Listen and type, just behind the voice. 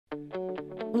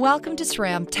Welcome to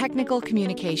SRAM Technical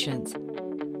Communications.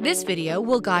 This video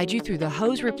will guide you through the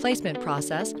hose replacement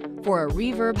process for a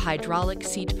Reveb hydraulic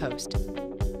seat post.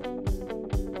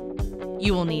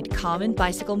 You will need common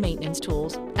bicycle maintenance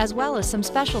tools as well as some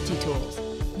specialty tools.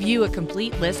 View a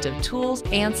complete list of tools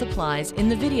and supplies in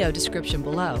the video description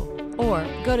below, or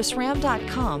go to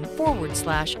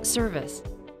sram.com/service.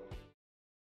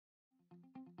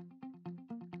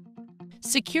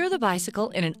 Secure the bicycle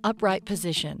in an upright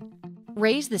position.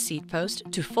 Raise the seat post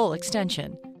to full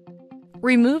extension.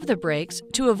 Remove the brakes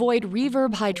to avoid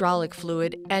Reveb hydraulic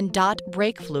fluid and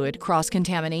brake fluid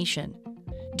cross-contamination.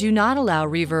 Do not allow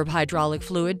Reveb hydraulic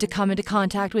fluid to come into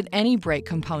contact with any brake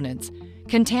components.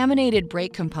 Contaminated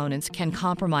brake components can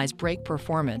compromise brake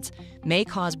performance, may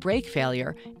cause brake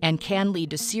failure, and can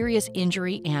lead to serious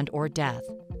injury and/or death.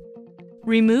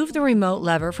 Remove the remote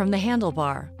lever from the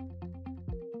handlebar.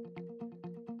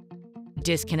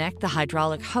 Disconnect the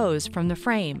hydraulic hose from the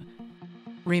frame.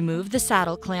 Remove the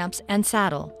saddle clamps and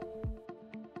saddle.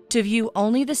 To view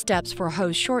only the steps for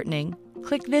hose shortening,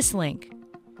 click this link.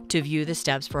 To view the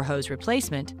steps for hose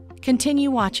replacement,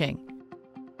 continue watching.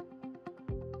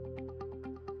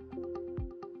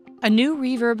 A new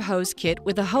Reveb hose kit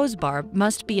with a hose barb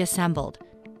must be assembled.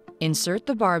 Insert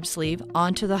the barb sleeve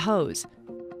onto the hose.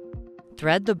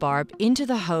 Thread the barb into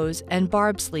the hose and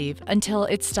barb sleeve until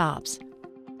it stops.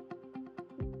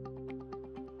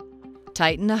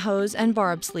 Tighten the hose and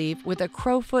barb sleeve with a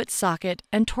crowfoot socket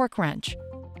and torque wrench.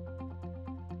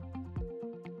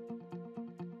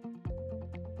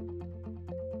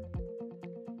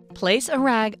 Place a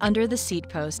rag under the seat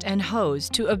post and hose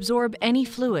to absorb any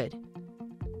fluid.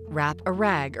 Wrap a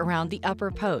rag around the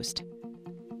upper post.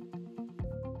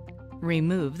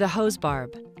 Remove the hose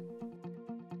barb.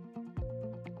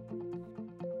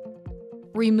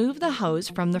 Remove the hose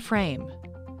from the frame.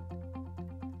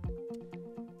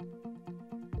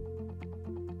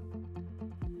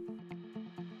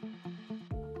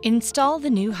 Install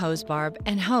the new hose barb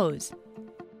and hose.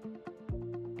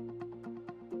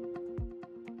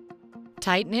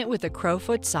 Tighten it with a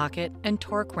crowfoot socket and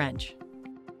torque wrench.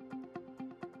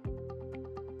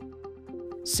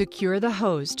 Secure the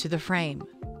hose to the frame.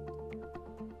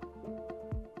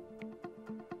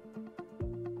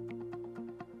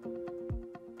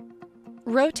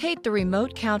 Rotate the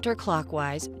remote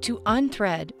counterclockwise to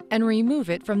unthread and remove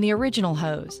it from the original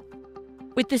hose.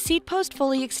 With the seat post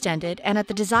fully extended and at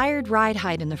the desired ride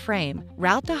height in the frame,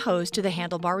 route the hose to the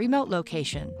handlebar remote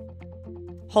location.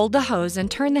 Hold the hose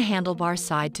and turn the handlebar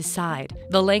side to side.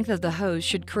 The length of the hose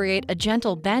should create a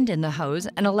gentle bend in the hose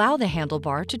and allow the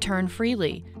handlebar to turn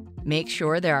freely. Make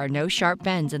sure there are no sharp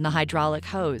bends in the hydraulic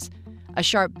hose. A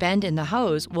sharp bend in the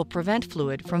hose will prevent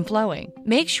fluid from flowing.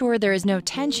 Make sure there is no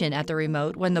tension at the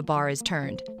remote when the bar is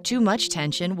turned. Too much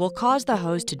tension will cause the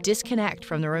hose to disconnect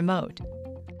from the remote.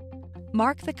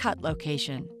 Mark the cut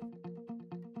location.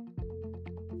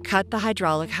 Cut the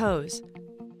hydraulic hose.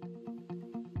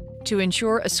 To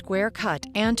ensure a square cut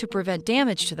and to prevent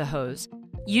damage to the hose,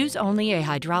 use only a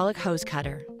hydraulic hose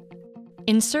cutter.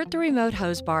 Insert the remote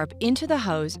hose barb into the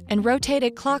hose and rotate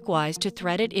it clockwise to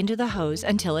thread it into the hose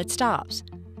until it stops.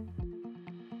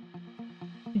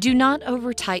 Do not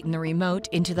over-tighten the remote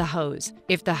into the hose.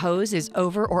 If the hose is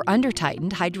over or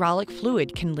under-tightened, hydraulic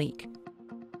fluid can leak.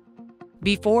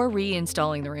 Before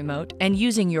reinstalling the remote and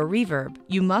using your Reveb,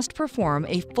 you must perform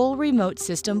a full remote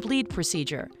system bleed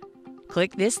procedure.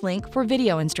 Click this link for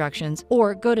video instructions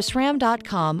or go to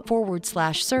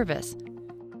sram.com/service.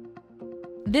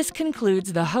 This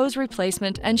concludes the hose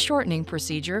replacement and shortening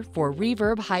procedure for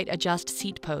Reveb height adjust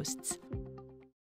seat posts.